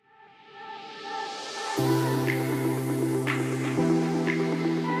Hi,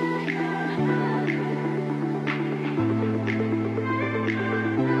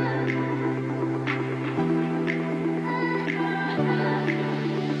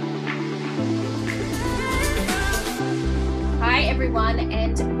 everyone,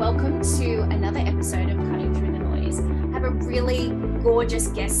 and welcome to another episode of Cutting Through the Noise. I have a really gorgeous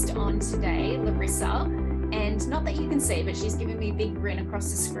guest on today, Larissa, and not that you can see, but she's giving me a big grin across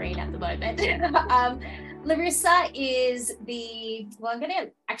the screen at the moment. Larissa is I'm going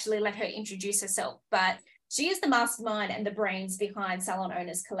to actually let her introduce herself, but she is the mastermind and the brains behind Salon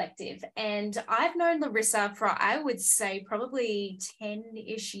Owners Collective. And I've known Larissa for, I would say, probably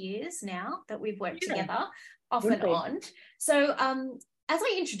 10-ish years now that we've worked together off and on. So as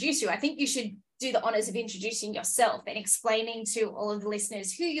I introduce you, I think you should do the honors of introducing yourself and explaining to all of the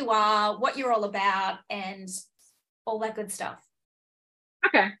listeners who you are, what you're all about, and all that good stuff.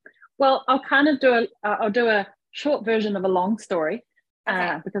 Okay. Well, I'll kind of do a short version of a long story.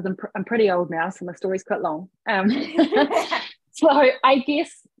 Okay. Because I'm pretty old now, so my story's quite long. So I guess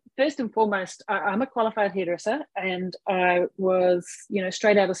first and foremost, I'm a qualified hairdresser, and I was,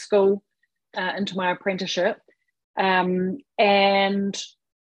 straight out of school into my apprenticeship. And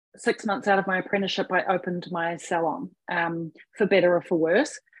 6 months out of my apprenticeship, I opened my salon, for better or for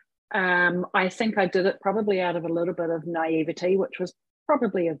worse. I think I did it probably out of a little bit of naivety, which was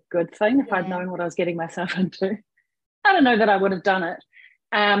probably a good thing if I'd known what I was getting myself into. I don't know that I would have done it.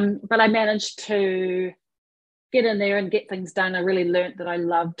 But I managed to get in there and get things done. I really learned that I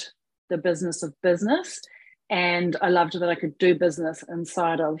loved the business of business, and I loved that I could do business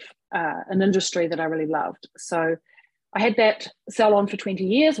inside of an industry that I really loved. So I had that salon for 20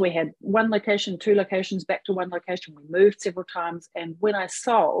 years. We had one location, two locations, back to one location. We moved several times. And when I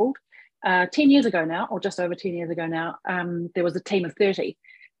sold 10 years ago now, or just over 10 years ago now, there was a team of 30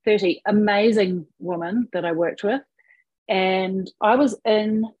 amazing women that I worked with. And I was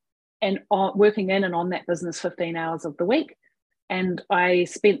working in and on that business 15 hours of the week. And I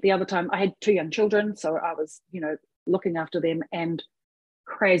spent the other time, I had 2 young children, so I was, looking after them, and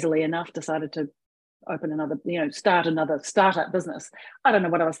crazily enough decided to open another, start another startup business. I don't know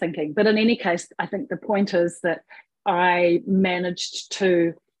what I was thinking. But in any case, I think the point is that I managed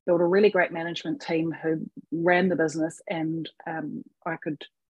to build a really great management team who ran the business, and I could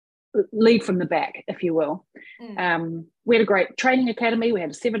lead from the back, if you will. We had a great training academy. We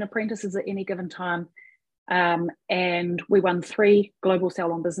had 7 apprentices at any given time. And we won 3 global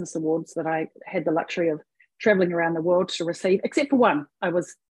salon business awards that I had the luxury of traveling around the world to receive, except for one. I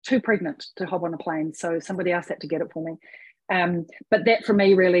was too pregnant to hop on a plane, so somebody else had to get it for me. But that for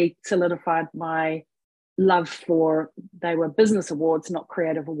me really solidified my love for, they were business awards, not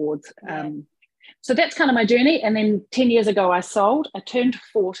creative awards. So that's kind of my journey. And then 10 years ago, I sold. I turned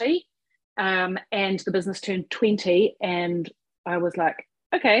 40, and the business turned 20. And I was like,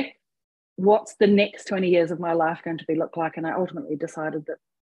 okay, what's the next 20 years of my life going to look like? And I ultimately decided that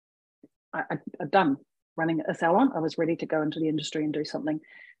I'd done running a salon. I was ready to go into the industry and do something,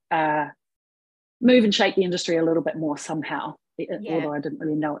 move and shape the industry a little bit more somehow, although I didn't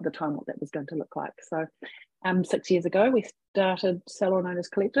really know at the time what that was going to look like. So 6 years ago, we started Salon Owners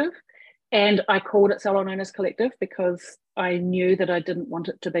Collective. And I called it Salon Owners Collective because I knew that I didn't want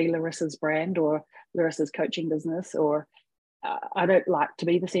it to be Larissa's brand or Larissa's coaching business, or I don't like to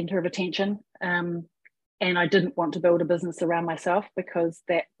be the center of attention. And I didn't want to build a business around myself, because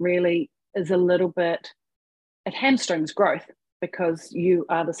that really is a little bit, it hamstrings growth, because you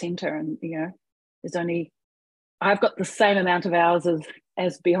are the center, and, there's only, I've got the same amount of hours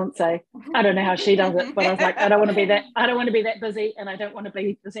as Beyonce. I don't know how she does it, but I was like, I don't want to be that busy, and I don't want to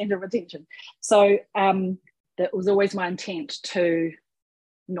be the center of attention. So that was always my intent, to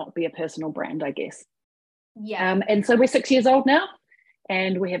not be a personal brand, I guess. And so we're 6 years old now,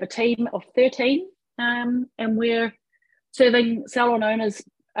 and we have a team of 13, and we're serving salon owners,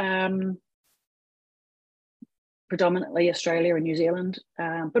 predominantly Australia and New Zealand,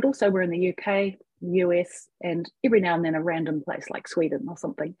 but also we're in the UK, US, and every now and then a random place like Sweden or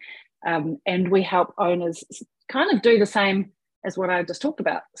something. And we help owners kind of do the same as what I just talked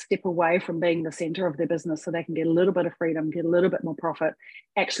about, step away from being the center of their business, so they can get a little bit of freedom, get a little bit more profit,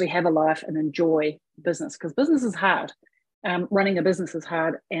 actually have a life and enjoy business, because business is hard. Running a business is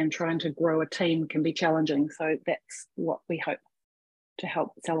hard, and trying to grow a team can be challenging. So that's what we hope to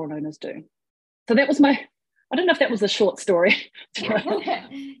help salon owners do. So that was I don't know if that was a short story,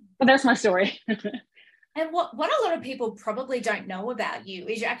 but that's my story. And what a lot of people probably don't know about you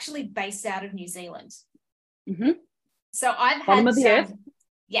is you're actually based out of New Zealand. Mm-hmm. So I've Bottom of the earth.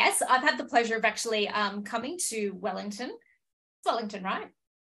 Yes, I've had the pleasure of actually coming to Wellington. It's Wellington, right?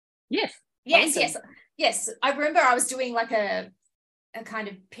 Yes. Yes, yes, yes. I remember I was doing like a kind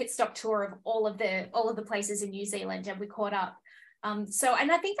of pit stop tour of all of the places in New Zealand, and we caught up. So,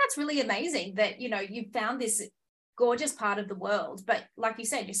 and I think that's really amazing that, you know, you found this gorgeous part of the world, but like you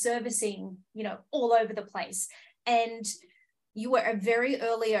said, you're servicing, you know, all over the place. And you were a very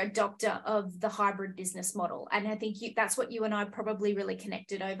early adopter of the hybrid business model. And I think that's what you and I probably really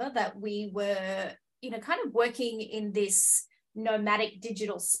connected over, that we were, you know, kind of working in this nomadic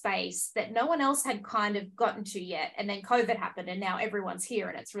digital space that no one else had kind of gotten to yet. And then COVID happened and now everyone's here,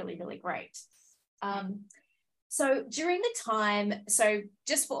 and it's really, really great. So during the time, so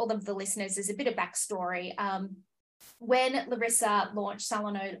just for all of the listeners, there's a bit of backstory. When Larissa launched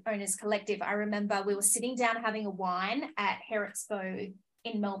Salon Owners Collective, I remember we were sitting down having a wine at Herricksbo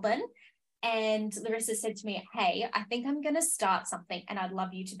in Melbourne. And Larissa said to me, "Hey, I think I'm going to start something and I'd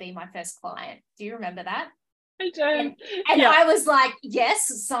love you to be my first client." Do you remember that? I do. And yeah. I was like, yes,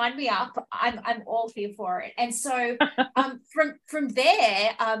 sign me up. I'm all here for it. And so from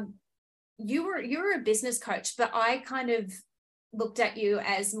there, you were a business coach, but I kind of looked at you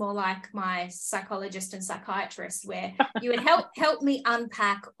as more like my psychologist and psychiatrist, where you would help me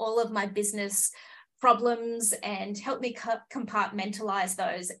unpack all of my business problems and help me compartmentalize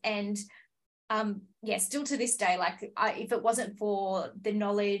those. And yeah, still to this day, like if it wasn't for the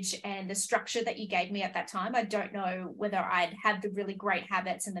knowledge and the structure that you gave me at that time, I don't know whether I'd have the really great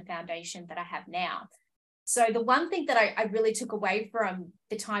habits and the foundation that I have now. So the one thing that I really took away from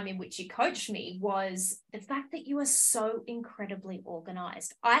the time in which you coached me was the fact that you are so incredibly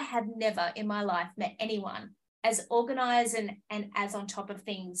organized. I have never in my life met anyone as organized and as on top of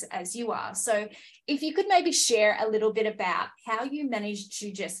things as you are. So if you could maybe share a little bit about how you managed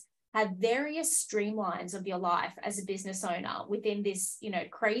to just have various streamlines of your life as a business owner within this, you know,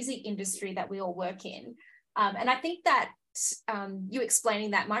 crazy industry that we all work in. And I think that you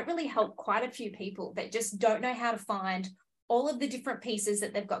explaining that might really help quite a few people that just don't know how to find all of the different pieces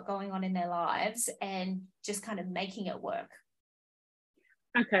that they've got going on in their lives and just kind of making it work.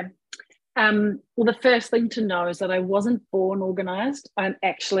 Okay. Well, the first thing to know is that I wasn't born organized. I'm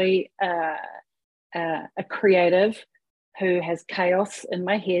actually a creative who has chaos in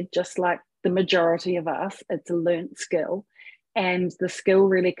my head, just like the majority of us. It's a learnt skill. And the skill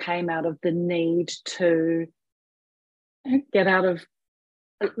really came out of the need to get out of,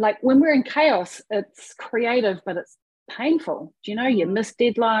 like, when we're in chaos, it's creative, but it's painful. Do you know, you miss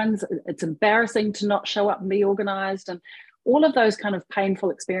deadlines. It's embarrassing to not show up and be organized. And all of those kind of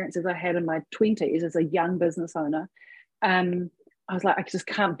painful experiences I had in my 20s as a young business owner, I was like, I just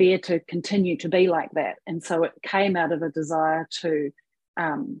can't bear to continue to be like that. And so it came out of a desire to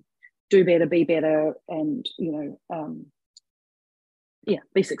do better, be better, and, you know,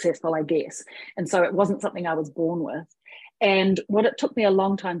 be successful, I guess. And so it wasn't something I was born with. And what it took me a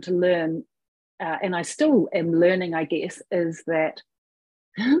long time to learn, and I still am learning, I guess, is that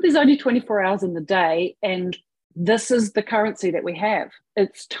there's only 24 hours in the day, and this is the currency that we have.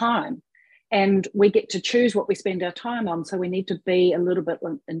 It's time. And we get to choose what we spend our time on. So we need to be a little bit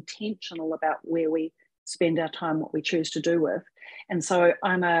intentional about where we spend our time, what we choose to do with. And so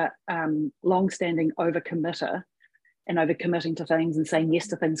I'm a long-standing overcommitter, and overcommitting to things and saying yes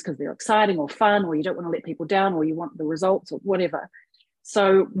to things because they're exciting or fun, or you don't want to let people down, or you want the results or whatever.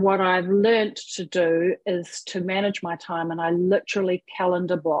 So what I've learned to do is to manage my time, and I literally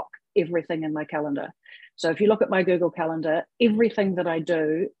calendar block everything in my calendar. So if you look at my Google Calendar, everything that I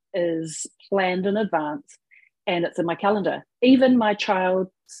do is planned in advance and it's in my calendar. Even my child's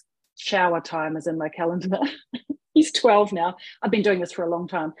shower time is in my calendar. He's 12 now. I've been doing this for a long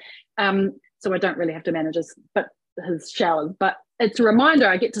time. So I don't really have to manage his showers, but it's a reminder.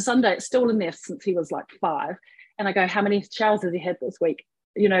 I get to Sunday, it's still in there since he was like 5. And I go, how many showers has he had this week?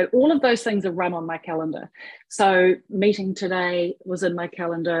 You know, all of those things are run on my calendar. So meeting today was in my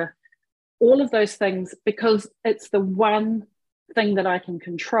calendar, all of those things, because it's the one thing that I can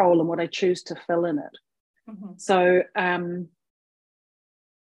control and what I choose to fill in it. Mm-hmm. So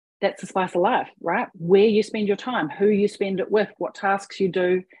that's the spice of life, right? Where you spend your time, who you spend it with, what tasks you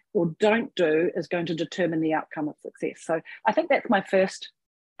do or don't do is going to determine the outcome of success. So I think that's my first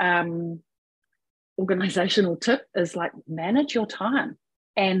organizational tip, is like, manage your time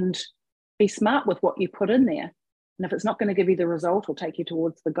and be smart with what you put in there. And if it's not going to give you the result or take you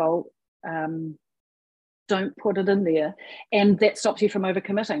towards the goal, don't put it in there. And that stops you from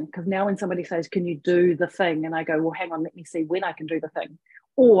overcommitting, because now when somebody says, can you do the thing? And I go, well, hang on, let me see when I can do the thing.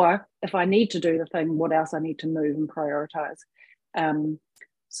 Or if I need to do the thing, what else I need to move and prioritize.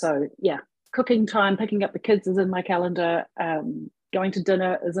 So yeah, cooking time, picking up the kids is in my calendar, going to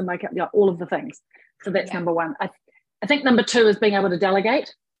dinner is in my calendar, all of the things. So that's number one. I think number two is being able to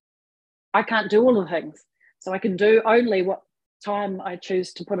delegate. I can't do all of the things. So I can do only what time I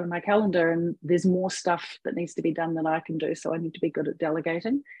choose to put in my calendar, and there's more stuff that needs to be done than I can do. So I need to be good at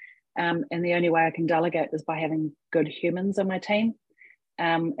delegating. And the only way I can delegate is by having good humans on my team,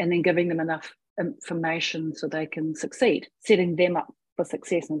 and then giving them enough information so they can succeed, setting them up for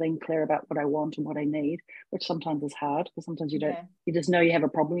success and being clear about what I want and what I need, which sometimes is hard because sometimes you don't, you just know you have a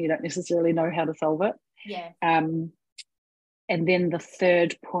problem, you don't necessarily know how to solve it. And then the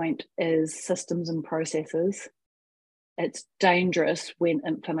third point is systems and processes. It's dangerous when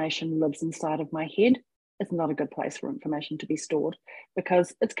information lives inside of my head. It's not a good place for information to be stored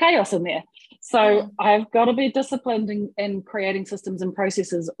because it's chaos in there. So I've got to be disciplined in creating systems and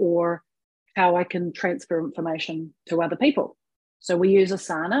processes, or how I can transfer information to other people. So we use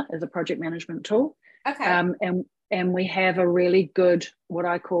Asana as a project management tool. And we have a really good, what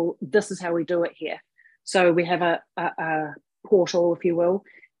I call, this is how we do it here. So we have a portal, if you will,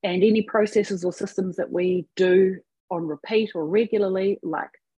 and any processes or systems that we do on repeat or regularly, like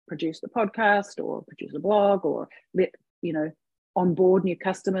produce the podcast or produce a blog or onboard new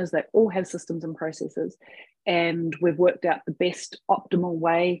customers, they all have systems and processes. And we've worked out the best optimal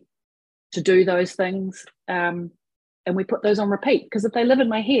way to do those things. And we put those on repeat, because if they live in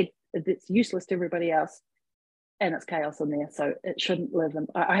my head, it's useless to everybody else and it's chaos in there. So it shouldn't live in,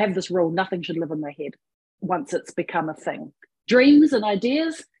 I have this rule, nothing should live in my head once it's become a thing. Dreams and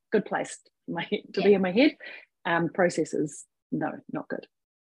ideas, good place to be in my head. Processes, no, not good.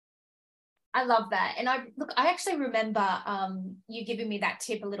 I love that. And I actually remember you giving me that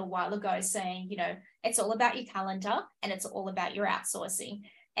tip a little while ago, saying, it's all about your calendar and it's all about your outsourcing.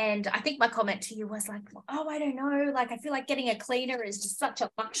 And I think my comment to you was like, oh, I don't know. Like, I feel like getting a cleaner is just such a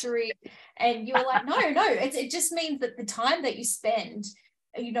luxury. And you were like, no, it just means that the time that you spend,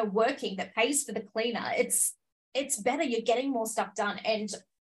 working that pays for the cleaner, it's better. You're getting more stuff done. And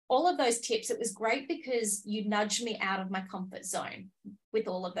all of those tips, it was great because you nudged me out of my comfort zone with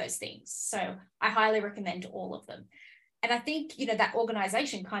all of those things. So I highly recommend all of them. And I think, that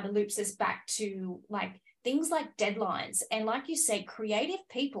organization kind of loops us back to like things like deadlines. And like you said, creative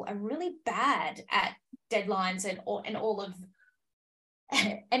people are really bad at deadlines and all of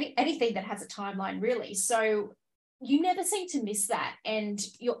anything that has a timeline, really. So you never seem to miss that. And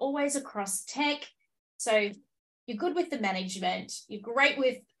you're always across tech. So you're good with the management, you're great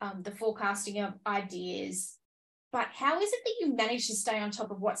with the forecasting of ideas, but how is it that you manage to stay on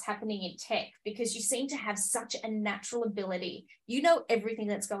top of what's happening in tech? Because you seem to have such a natural ability. You know everything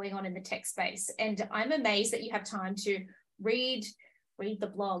that's going on in the tech space. And I'm amazed that you have time to read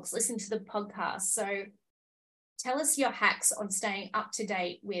the blogs, listen to the podcasts. So tell us your hacks on staying up to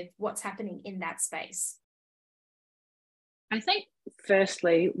date with what's happening in that space. I think,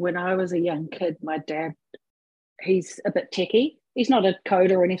 firstly, when I was a young kid, my dad, he's a bit techie. He's not a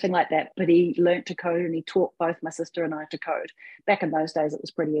coder or anything like that, but he learnt to code and he taught both my sister and I to code. Back in those days, it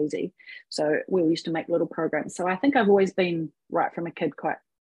was pretty easy. So we used to make little programs. So I think I've always been, right from a kid, quite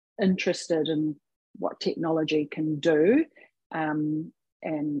interested in what technology can do. And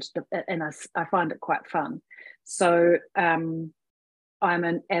I find it quite fun. So I'm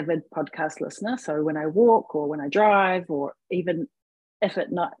an avid podcast listener. So when I walk or when I drive, or even if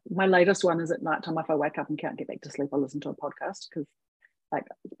at night, my latest one is at nighttime. If I wake up and can't get back to sleep, I'll listen to a podcast, because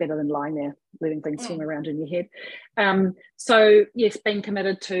it's better than lying there letting things swim around in your head. So yes, being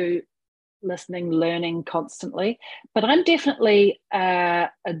committed to listening, learning constantly. But I'm definitely a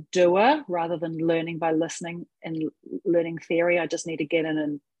doer rather than learning by listening and learning theory. I just need to get in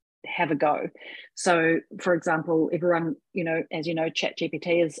and have a go. So for example, everyone, as you know,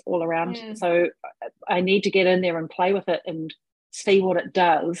 ChatGPT is all around. So I need to get in there and play with it and see what it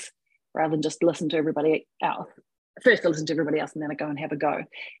does, rather than just listen to everybody else. First I listen to everybody else and then I go and have a go.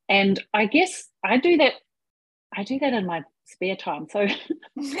 And I guess I do that in my spare time. So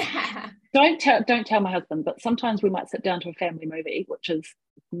don't tell my husband, but sometimes we might sit down to a family movie, which is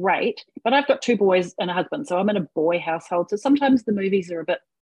great. But I've got 2 boys and a husband, so I'm in a boy household. So sometimes the movies are a bit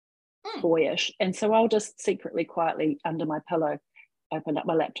boyish. And so I'll just secretly, quietly, under my pillow, open up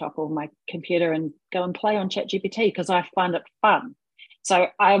my laptop or my computer and go and play on ChatGPT, because I find it fun. So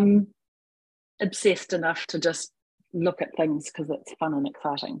I'm obsessed enough to just look at things because it's fun and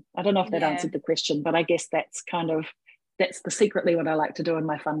exciting. I don't know if that answered the question, but I guess that's the secretly what I like to do in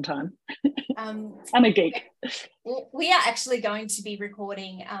my fun time. I'm a geek. We are actually going to be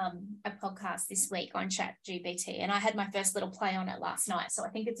recording a podcast this week on ChatGPT, and I had my first little play on it last night. So I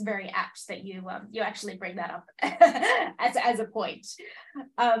think it's very apt that you actually bring that up as a point.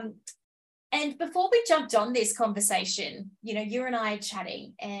 And before we jumped on this conversation, you and I are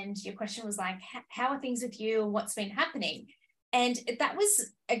chatting, and your question was like, how are things with you and what's been happening? And that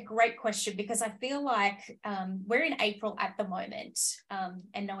was a great question, because I feel like we're in April at the moment,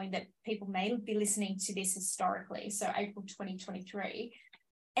 and knowing that people may be listening to this historically, so April 2023.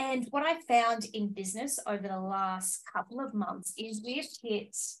 And what I found in business over the last couple of months is we've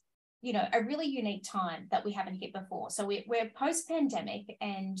hit, a really unique time that we haven't hit before. So we're post-pandemic,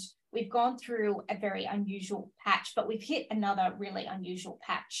 and we've gone through a very unusual patch, but we've hit another really unusual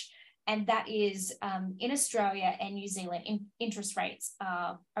patch. And that is in Australia and New Zealand, interest rates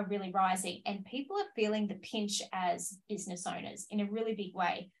are really rising, and people are feeling the pinch as business owners in a really big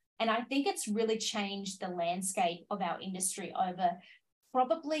way. And I think it's really changed the landscape of our industry over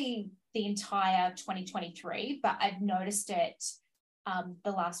probably the entire 2023, but I've noticed it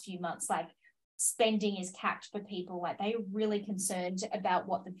the last few months. Like, spending is capped for people. Like, they're really concerned about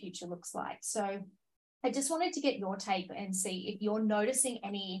what the future looks like. So I just wanted to get your take and see if you're noticing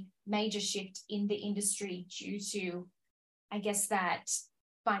any major shift in the industry due to, I guess, that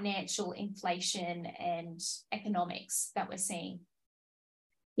financial inflation and economics that we're seeing.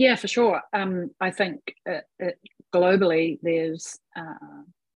 Yeah, for sure. I think globally there's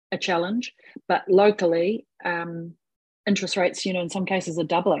a challenge, but locally interest rates, in some cases are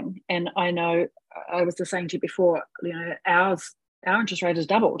doubling. And I know I was just saying to you before, our interest rate has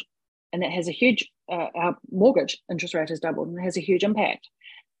doubled, and that has a huge, our mortgage interest rate has doubled, and it has a huge impact.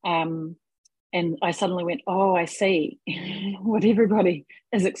 And I suddenly went, oh, I see what everybody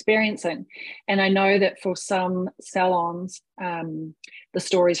is experiencing. And I know that for some salons, the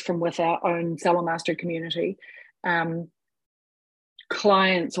stories from with our own salon master community,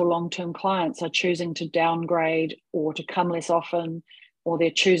 clients or long-term clients are choosing to downgrade or to come less often, or they're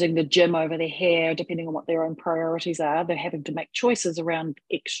choosing the gym over their hair, depending on what their own priorities are. They're having to make choices around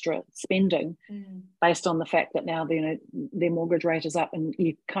extra spending based on the fact that now their mortgage rate is up, and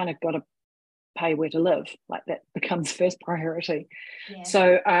you kind of got to pay where to live. Like, that becomes first priority. Yeah.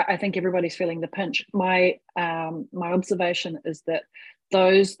 So I think everybody's feeling the pinch. My observation is that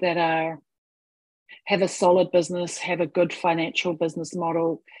those that have a solid business, have a good financial business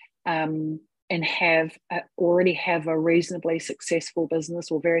model, and already have a reasonably successful business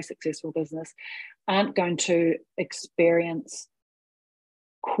or very successful business, aren't going to experience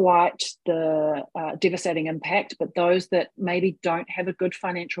quite the devastating impact. But those that maybe don't have a good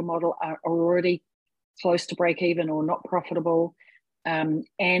financial model, are already close to break even or not profitable,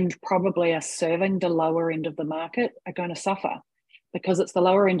 and probably are serving the lower end of the market, are going to suffer, because it's the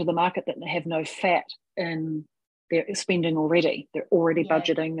lower end of the market that have no fat in their spending already. They're already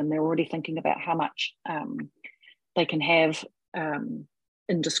budgeting, and they're already thinking about how much they can have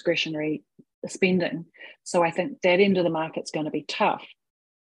in discretionary spending. So I think that end of the market's going to be tough.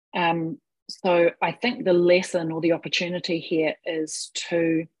 So I think the lesson or the opportunity here is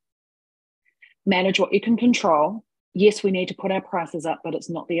to manage what you can control. Yes, we need to put our prices up, but it's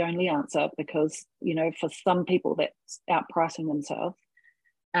not the only answer, because, for some people that's outpricing themselves.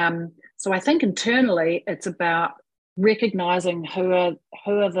 So I think internally it's about recognizing who are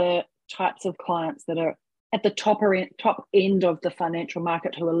the types of clients that are at the top end of the financial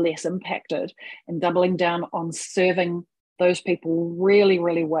market, who are less impacted, and doubling down on serving those people really,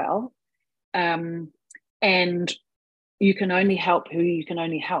 really well. And you can only help who you can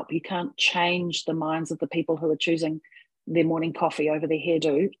only help. You can't change the minds of the people who are choosing their morning coffee over their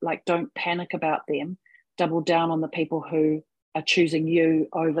hairdo. Like, don't panic about them. Double down on the people who are choosing you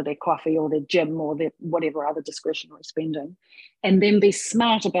over their coffee or their gym or their whatever other discretionary spending. And then be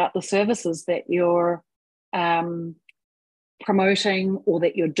smart about the services that you're promoting or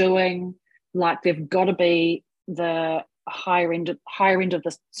that you're doing. Like, they've got to be the higher end of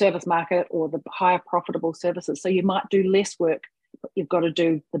the service market, or the higher profitable services. So you might do less work, but you've got to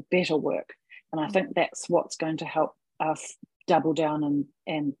do the better work. And I think that's what's going to help us double down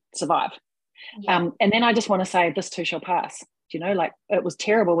and survive. Yeah. And then I just want to say, this too shall pass. Like, it was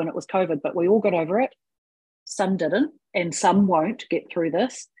terrible when it was COVID, but we all got over it. Some didn't, and some won't get through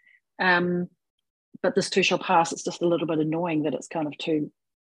this. But this too shall pass. It's just a little bit annoying that it's kind of two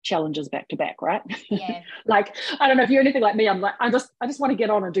challenges back to back, right? Yeah. Like, I don't know if you're anything like me. I'm like, I just want to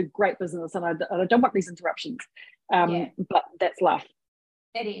get on and do great business, and I don't want these interruptions. But that's life.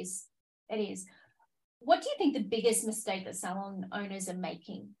 It is. What do you think the biggest mistake that salon owners are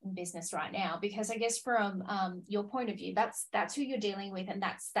making in business right now? Because I guess from your point of view, that's who you're dealing with, and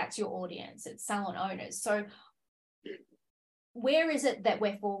that's your audience. It's salon owners. So where is it that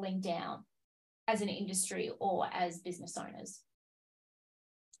we're falling down as an industry or as business owners?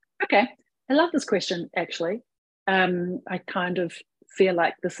 Okay, I love this question, actually. I kind of feel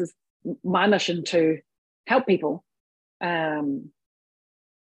like this is my mission, to help people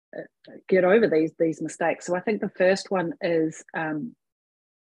get over these mistakes. So I think the first one is,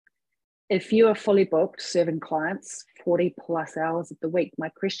 if you are fully booked serving clients 40 plus hours of the week, my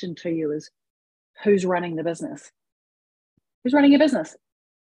question to you is, who's running the business? Who's running your business?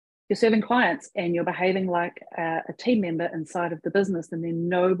 You're serving clients and you're behaving like a team member inside of the business, and then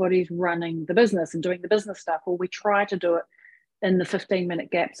nobody's running the business and doing the business stuff. Or we try to do it in the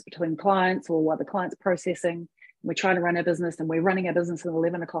 15-minute gaps between clients, or while the client's processing. We try to run our business, and we're running our business at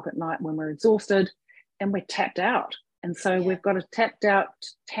 11 o'clock at night when we're exhausted and we're tapped out. And so we've got a tapped out,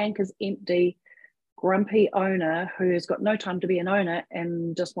 tank is empty, grumpy owner who's got no time to be an owner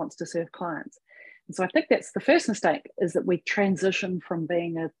and just wants to serve clients. And so I think that's the first mistake, is that we transition from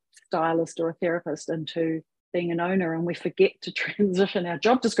being a stylist or a therapist into being an owner, and we forget to transition our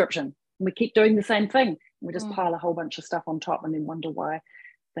job description. And we keep doing the same thing. And we just pile a whole bunch of stuff on top and then wonder why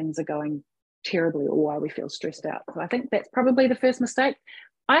things are going terribly or why we feel stressed out. So I think that's probably the first mistake.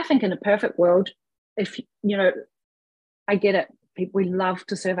 I think in a perfect world, if, I get it. We love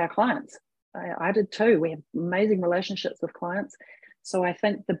to serve our clients. I did too. We have amazing relationships with clients. So I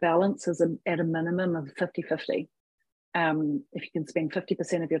think the balance is at a minimum of 50-50. If you can spend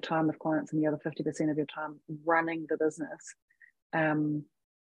 50% of your time with clients and the other 50% of your time running the business, and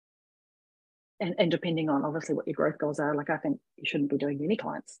depending on obviously what your growth goals are, like I think you shouldn't be doing any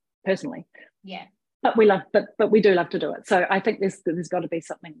clients personally. Yeah. But we do love to do it. So I think there's got to be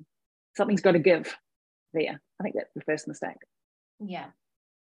something's got to give there. I think that's the first mistake. Yeah.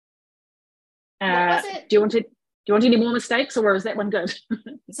 What was it? Do you want any more mistakes, or is that one good?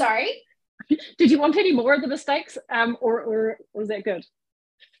 Sorry? Did you want any more of the mistakes, or was that good?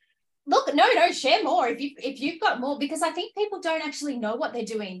 Look, no, share more if you've got more, because I think people don't actually know what they're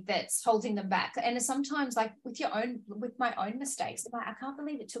doing that's holding them back. And sometimes, like with my own mistakes, I'm like, I can't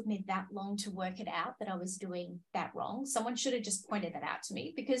believe it took me that long to work it out that I was doing that wrong. Someone should have just pointed that out to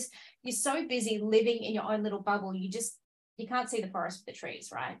me, because you're so busy living in your own little bubble, you can't see the forest for the trees,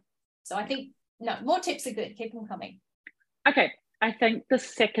 right? So I think more tips are good. Keep them coming. Okay, I think the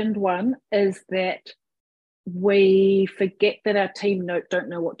second one is that we forget that our team don't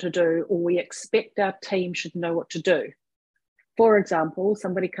know what to do, or we expect our team should know what to do. For example,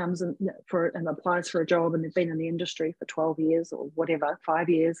 somebody comes and applies for a job, and they've been in the industry for 12 years or whatever, 5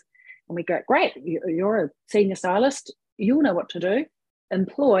 years, and we go, great, you're a senior stylist, you'll know what to do,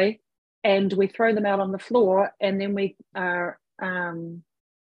 employ, and we throw them out on the floor, and then we are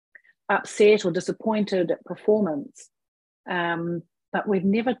upset or disappointed at performance. But we've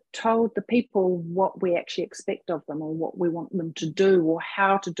never told the people what we actually expect of them, or what we want them to do, or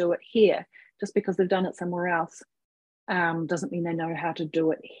how to do it here. Just because they've done it somewhere else doesn't mean they know how to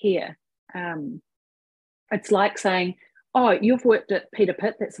do it here. It's like saying, oh, you've worked at Peter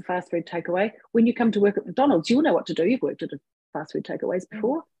Pitt, that's a fast food takeaway. When you come to work at McDonald's, you'll know what to do. You've worked at a fast food takeaways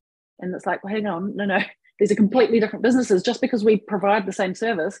before. And it's like, well, hang on, no. These are completely different businesses. Just because we provide the same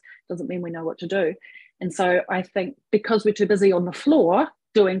service doesn't mean we know what to do. And so I think because we're too busy on the floor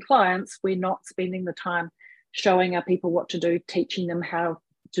doing clients, we're not spending the time showing our people what to do, teaching them how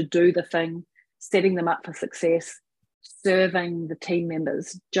to do the thing, setting them up for success, serving the team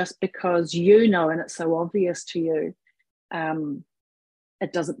members. Just because and it's so obvious to you,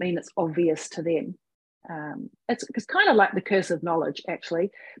 it doesn't mean it's obvious to them. It's kind of like the curse of knowledge, actually,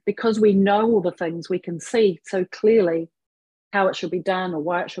 because we know all the things, we can see so clearly how it should be done or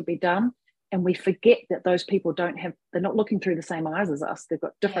why it should be done. And we forget that those people they're not looking through the same eyes as us. They've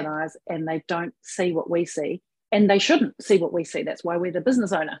got different eyes, and they don't see what we see, and they shouldn't see what we see. That's why we're the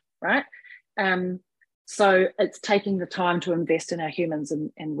business owner, right? So it's taking the time to invest in our humans,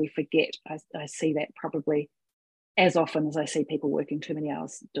 and we forget. I see that probably as often as I see people working too many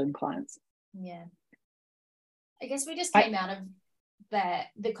hours doing clients. Yeah. I guess we just came out of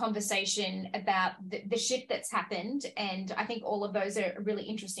the conversation about the shift that's happened, and I think all of those are really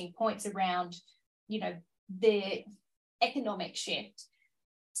interesting points around the economic shift.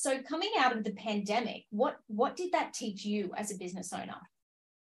 So coming out of the pandemic, what did that teach you as a business owner?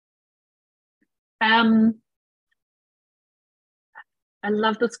 I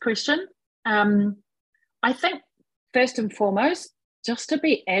love this question. I think first and foremost, just to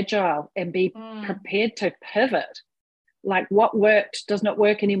be agile and be prepared to pivot. Like what worked does not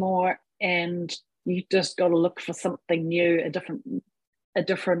work anymore, and you just got to look for something new, a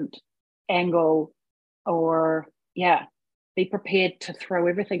different angle, or be prepared to throw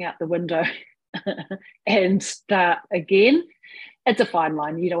everything out the window and start again. It's a fine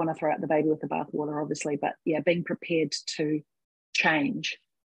line. You don't want to throw out the baby with the bathwater, obviously, but being prepared to change,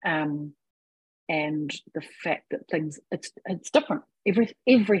 and the fact that it's different.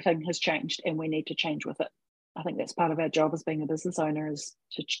 Everything has changed, and we need to change with it. I think that's part of our job as being a business owner, is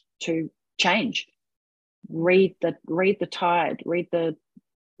to change, read the tide, read the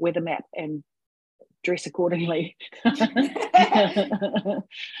weather map, and dress accordingly. And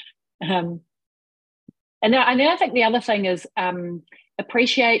then I think the other thing is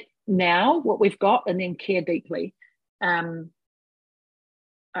appreciate now what we've got, and then care deeply. I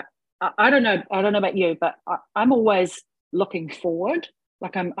don't know about you, but I'm always looking forward.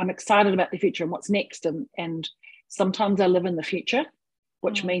 Like I'm excited about the future and what's next, and sometimes I live in the future,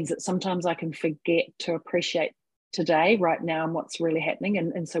 which means that sometimes I can forget to appreciate today, right now, and what's really happening.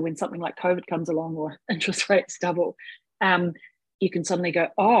 And so when something like COVID comes along, or interest rates double, you can suddenly go,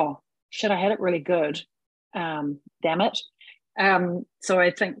 oh shit, I had it really good. Damn it. So I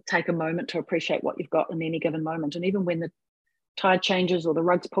think take a moment to appreciate what you've got in any given moment. And even when the tide changes or the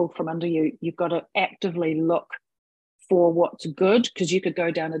rug's pulled from under you, you've got to actively look for what's good, because you could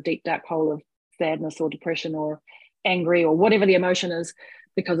go down a deep dark hole of sadness or depression or angry or whatever the emotion is,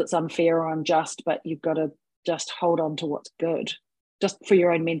 because it's unfair or unjust. But you've got to just hold on to what's good, just for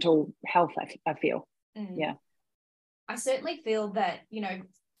your own mental health, I feel. Yeah. I certainly feel that,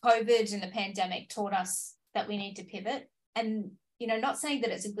 COVID and the pandemic taught us that we need to pivot. And, not saying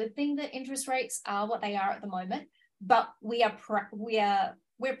that it's a good thing that interest rates are what they are at the moment, but we're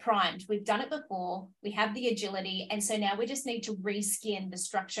primed. We've done it before. We have the agility. And so now we just need to reskin the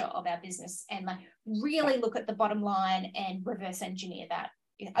structure of our business and really look at the bottom line and reverse engineer that.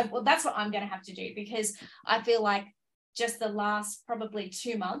 Well, that's what I'm going to have to do, because I feel like just the last probably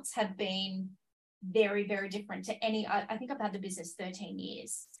 2 months have been very, very different to any. I think I've had the business 13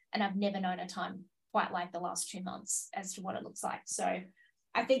 years and I've never known a time quite like the last 2 months as to what it looks like. So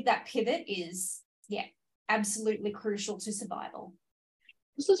I think that pivot is, absolutely crucial to survival.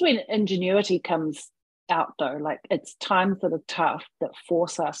 This is when ingenuity comes out, though. Like, it's times that are tough that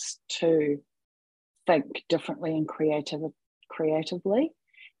force us to think differently and creatively.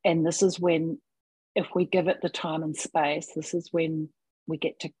 And this is when, if we give it the time and space, this is when we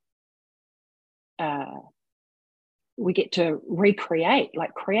get to recreate,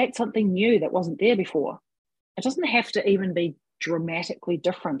 create something new that wasn't there before. It doesn't have to even be dramatically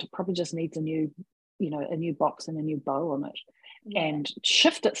different. It probably just needs a new box and a new bow on it, and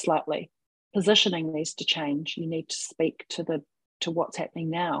shift it slightly. Positioning needs to change. You need to speak to what's happening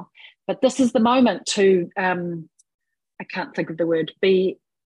now. But this is the moment to, I can't think of the word, be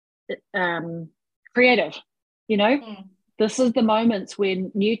creative. This is the moments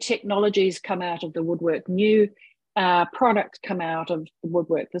when new technologies come out of the woodwork, new products come out of the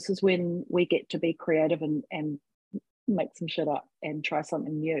woodwork. This is when we get to be creative and make some shit up and try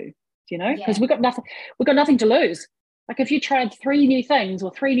something new, because we've got nothing to lose. Like, if you tried 3 new things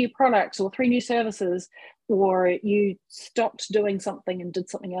or 3 new products or 3 new services, or you stopped doing something and did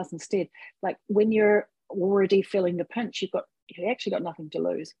something else instead, like, when you're already feeling the pinch, you've actually got nothing to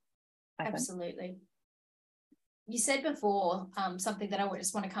lose. Absolutely. You said before something that I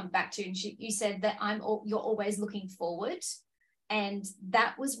just want to come back to, and you said that you're always looking forward, and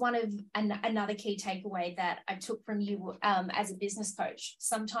that was one of another key takeaway that I took from you as a business coach.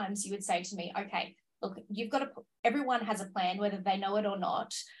 Sometimes you would say to me, okay, look, everyone has a plan, whether they know it or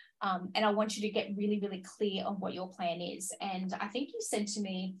not, and I want you to get really, really clear on what your plan is. And I think you said to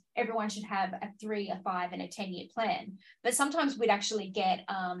me, everyone should have a 3, a 5, and a 10-year plan. But sometimes we'd actually get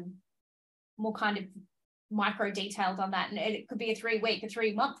more kind of micro detailed on that, and it could be a 3-week, a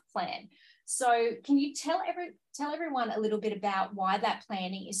 3-month plan. So can you tell everyone a little bit about why that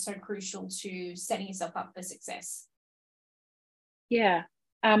planning is so crucial to setting yourself up for success? Yeah.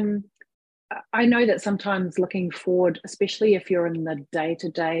 I know that sometimes looking forward, especially if you're in the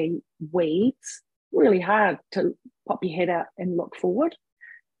day-to-day weeds, really hard to pop your head out and look forward.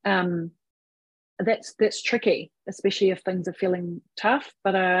 That's tricky, especially if things are feeling tough.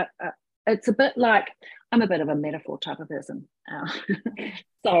 But it's a bit like, I'm a bit of a metaphor type of person.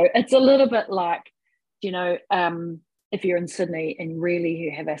 So it's a little bit like, if you're in Sydney and really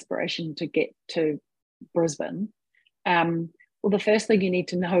you have aspiration to get to Brisbane, well, the first thing you need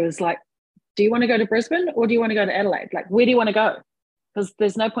to know is, like, do you want to go to Brisbane or do you want to go to Adelaide? Like, where do you want to go? Because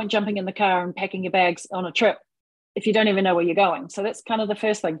there's no point jumping in the car and packing your bags on a trip if you don't even know where you're going. So that's kind of the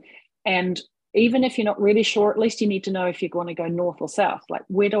first thing. And even if you're not really sure, at least you need to know if you're going to go north or south. Like,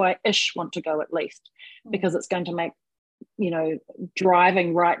 where do I want to go at least? Because it's going to make,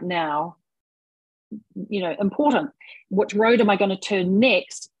 driving right now, important. Which road am I going to turn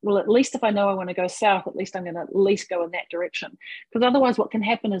next? Well, at least if I know I want to go south, at least I'm going to at least go in that direction. Because otherwise what can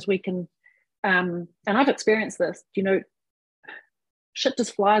happen is we can, and I've experienced this, shit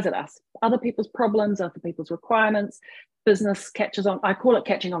just flies at us. Other people's problems, other people's requirements, business catches on. I call it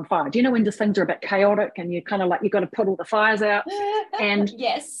catching on fire. Do you know when just things are a bit chaotic and you kind of like, you've got to put all the fires out? And,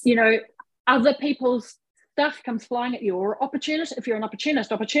 yes, you know, other people's stuff comes flying at you, or opportunity. If you're an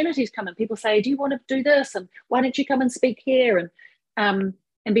opportunist, opportunities come in. People say, do you want to do this? And why don't you come and speak here?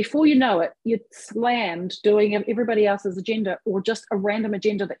 And before you know it, you're slammed doing everybody else's agenda, or just a random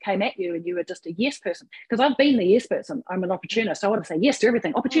agenda that came at you and you were just a yes person. Because I've been the yes person. I'm an opportunist. I want to say yes to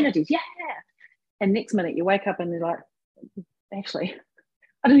everything. Opportunities, yeah. And next minute you wake up and you're like, actually,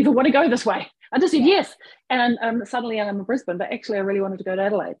 I don't even want to go this way. I just said yes. And suddenly I'm in Brisbane, but actually I really wanted to go to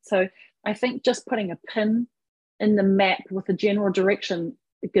Adelaide. So I think just putting a pin in the map with a general direction,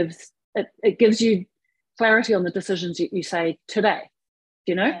 it gives you clarity on the decisions you say today.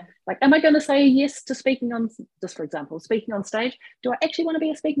 You know, like, am I going to say yes to speaking on, just for example, speaking on stage? Do I actually want to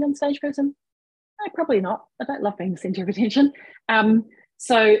be a speaking on stage person? No, probably not. I don't love being the center of attention.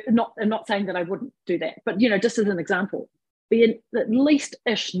 So I'm not saying that I wouldn't do that, but, you know, just as an example, be at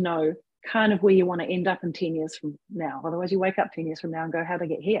least-ish know kind of where you want to end up in 10 years from now. Otherwise you wake up 10 years from now and go, how'd I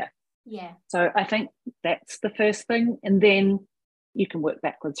get here? Yeah. So I think that's the first thing. And then you can work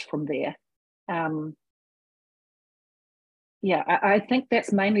backwards from there. Yeah, I think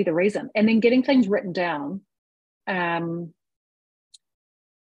that's mainly the reason. And then getting things written down, I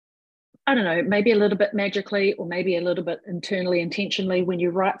don't know, maybe a little bit magically or maybe a little bit internally, intentionally, when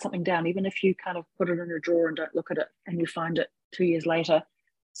you write something down, even if you kind of put it in a drawer and don't look at it and you find it 2 years later,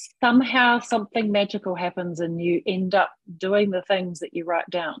 somehow something magical happens and you end up doing the things that you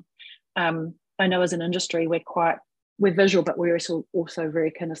write down. I know as an industry, we're visual, but we're also very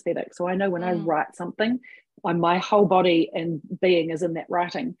kinesthetic. So I know when I write something, my whole body and being is in that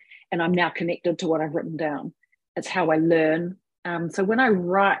writing, and I'm now connected to what I've written down. It's how I learn. So when I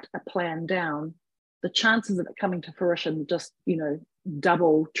write a plan down, the chances of it coming to fruition just, you know,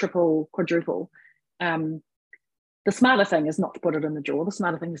 double, triple, quadruple. The smarter thing is not to put it in the drawer. The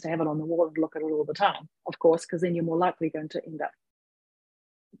smarter thing is to have it on the wall and look at it all the time, of course, because then you're more likely going to end up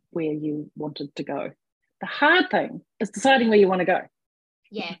where you wanted to go. The hard thing is deciding where you want to go.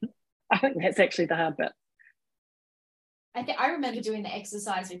 Yeah. I think that's actually the hard bit. I remember doing the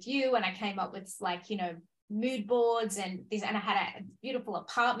exercise with you, and I came up with, like, you know, mood boards and these, and I had a beautiful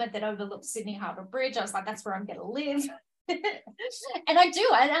apartment that overlooked Sydney Harbour Bridge. I was like, that's where I'm going to live. And I do,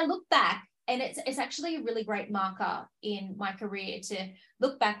 and I look back, and it's actually a really great marker in my career to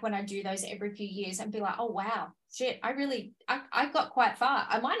look back when I do those every few years and be like, oh wow, shit, I got quite far.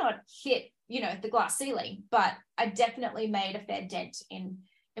 I might not hit, you know, the glass ceiling, but I definitely made a fair dent in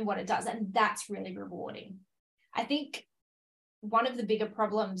what it does, and that's really rewarding. I think one of the bigger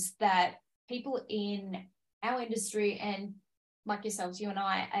problems that people in our industry, and like yourselves, you and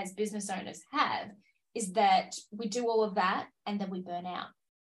I as business owners, have is that we do all of that and then we burn out.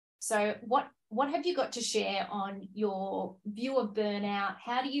 So what have you got to share on your view of burnout?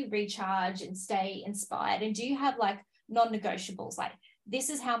 How do you recharge and stay inspired? And do you have like non-negotiables, like, this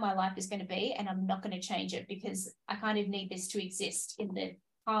is how my life is going to be and I'm not going to change it because I kind of need this to exist in the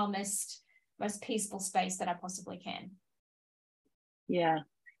calmest, most peaceful space that I possibly can? Yeah,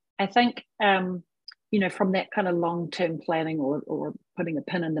 I think, you know, from that kind of long-term planning or putting a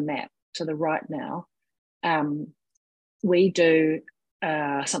pin in the map to the right now, we do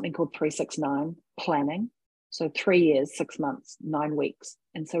something called 369 planning. So 3 years, 6 months, 9 weeks.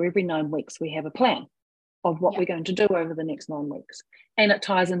 And so every 9 weeks we have a plan of what we're going to do over the next 9 weeks. And it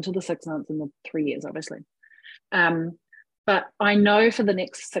ties into the 6 months and the 3 years, obviously. But I know for the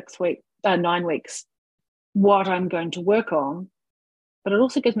next 9 weeks what I'm going to work on, but it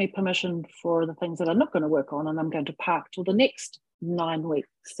also gives me permission for the things that I'm not going to work on and I'm going to park till the next 9 week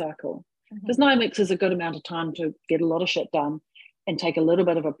cycle. Because 9 weeks is a good amount of time to get a lot of shit done and take a little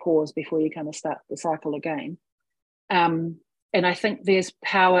bit of a pause before you kind of start the cycle again. And I think there's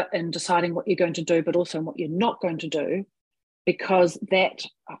power in deciding what you're going to do, but also in what you're not going to do, because that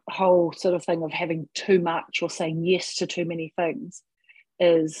whole sort of thing of having too much or saying yes to too many things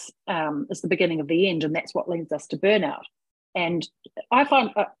is the beginning of the end, and that's what leads us to burnout. And I find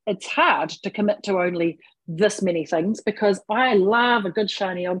it's hard to commit to only this many things, because I love a good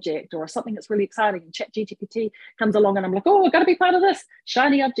shiny object or something that's really exciting, and ChatGPT comes along and I'm like, oh, I've got to be part of this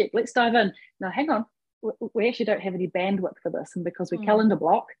shiny object, let's dive in. Now hang on, we actually don't have any bandwidth for this, and because we calendar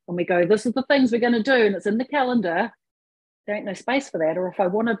block and we go, this is the things we're going to do and it's in the calendar, there ain't no space for that. Or if I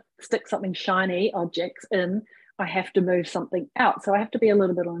want to stick something shiny objects in, I have to move something out. So I have to be a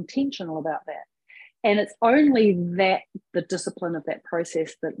little bit intentional about that. And it's only that, the discipline of that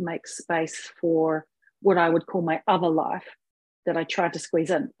process, that makes space for what I would call my other life that I try to squeeze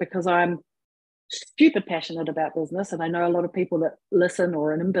in, because I'm stupid passionate about business, and I know a lot of people that listen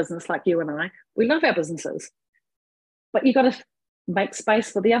or are in business like you and I, we love our businesses, but you got to make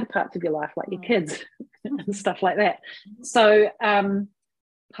space for the other parts of your life, like your kids and stuff like that. So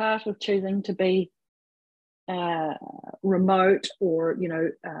part of choosing to be remote or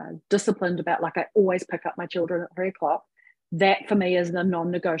disciplined about, like, I always pick up my children at 3:00, that for me is the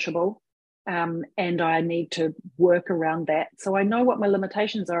non-negotiable, and I need to work around that. So I know what my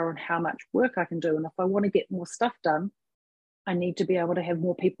limitations are and how much work I can do, and if I want to get more stuff done, I need to be able to have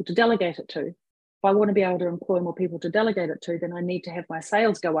more people to delegate it to. If I want to be able to employ more people to delegate it to, then I need to have my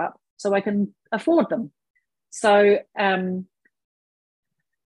sales go up so I can afford them. So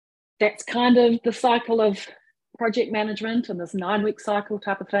that's kind of the cycle of project management and this 9-week cycle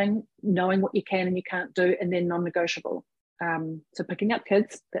type of thing, knowing what you can and you can't do, and then non-negotiable. So picking up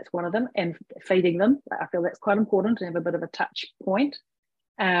kids, that's one of them, and feeding them. I feel that's quite important to have a bit of a touch point.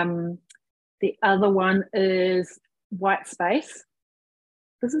 The other one is white space.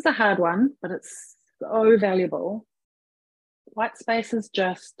 This is a hard one, but it's so valuable. White space is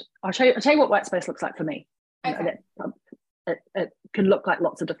just, I'll tell you what white space looks like for me. Okay. It can look like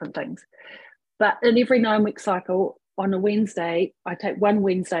lots of different things. But in every 9-week cycle, on a Wednesday, I take one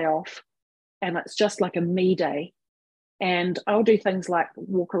Wednesday off, and it's just like a me day. And I'll do things like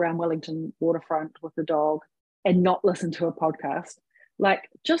walk around Wellington waterfront with the dog and not listen to a podcast. Like,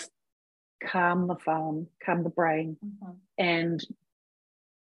 just calm the farm, calm the brain. And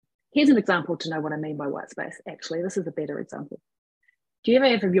here's an example to know what I mean by white space. Actually, this is a better example. Do you ever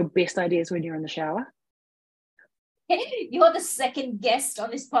have your best ideas when you're in the shower? You're the second guest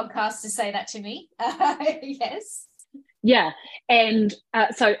on this podcast to say that to me. Yes. Yeah. And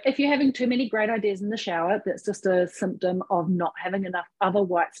so if you're having too many great ideas in the shower, that's just a symptom of not having enough other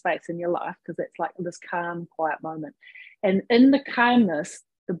white space in your life, because it's like this calm, quiet moment. And in the calmness,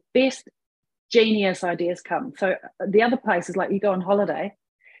 the best genius ideas come. So the other place is, like, you go on holiday.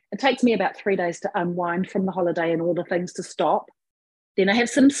 It takes me about 3 days to unwind from the holiday and all the things to stop. Then I have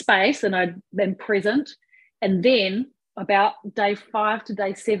some space and I'm present. And then about day 5 to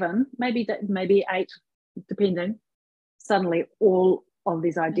day 7, maybe 8, depending, suddenly all of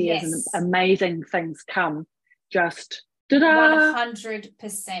these ideas and amazing things come. Just ta-da!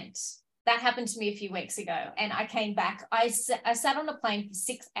 100%. That happened to me a few weeks ago, and I came back. I sat on a plane for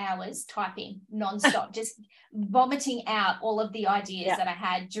 6 hours typing nonstop, just vomiting out all of the ideas that I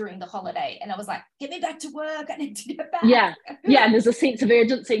had during the holiday. And I was like, get me back to work. I need to get back. Yeah. And there's a sense of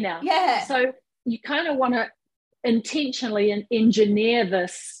urgency now. Yeah. So you kind of want to intentionally engineer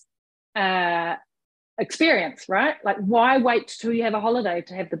this experience, right? Like, why wait till you have a holiday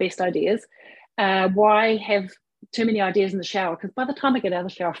to have the best ideas? Why have too many ideas in the shower? Because by the time I get out of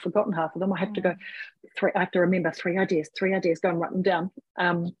the shower, I've forgotten half of them. I have to go I have to remember three ideas, go and write them down.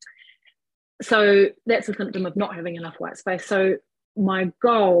 So that's a symptom of not having enough white space. So my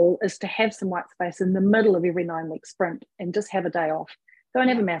goal is to have some white space in the middle of every 9-week sprint and just have a day off. Go and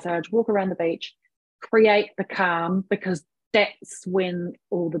have a massage, walk around the beach, create the calm, because that's when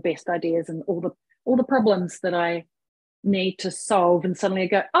all the best ideas and all the problems that I need to solve, and suddenly I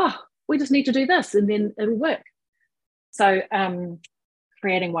go, oh, we just need to do this, and then it'll work. So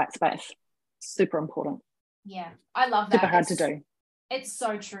creating white space, super important. Yeah, I love that. Super hard to do. It's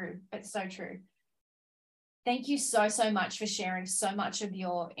so true. It's so true. Thank you so much for sharing so much of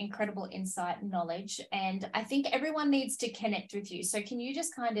your incredible insight and knowledge. And I think everyone needs to connect with you. So can you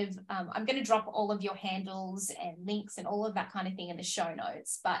just kind of, I'm going to drop all of your handles and links and all of that kind of thing in the show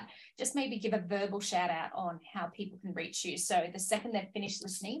notes, but just maybe give a verbal shout out on how people can reach you. So the second they've finished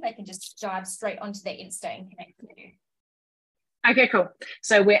listening, they can just dive straight onto their Insta and connect with you. Okay, cool.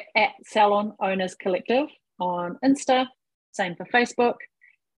 So we're at Salon Owners Collective on Insta, same for Facebook.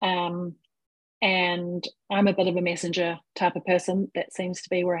 And I'm a bit of a messenger type of person. That seems to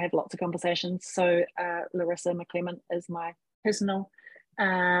be where I have lots of conversations. So Larissa Macleman is my personal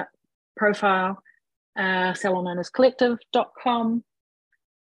profile, salonownerscollective.com.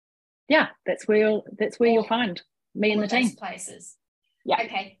 Yeah, that's where you'll find me and the team. Places. Yeah.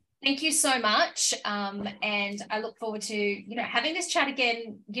 Okay. Thank you so much. And I look forward to, having this chat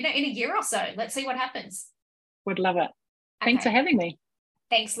again, in a year or so. Let's see what happens. Would love it. Thanks for having me.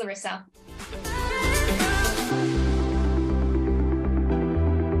 Thanks, Larissa.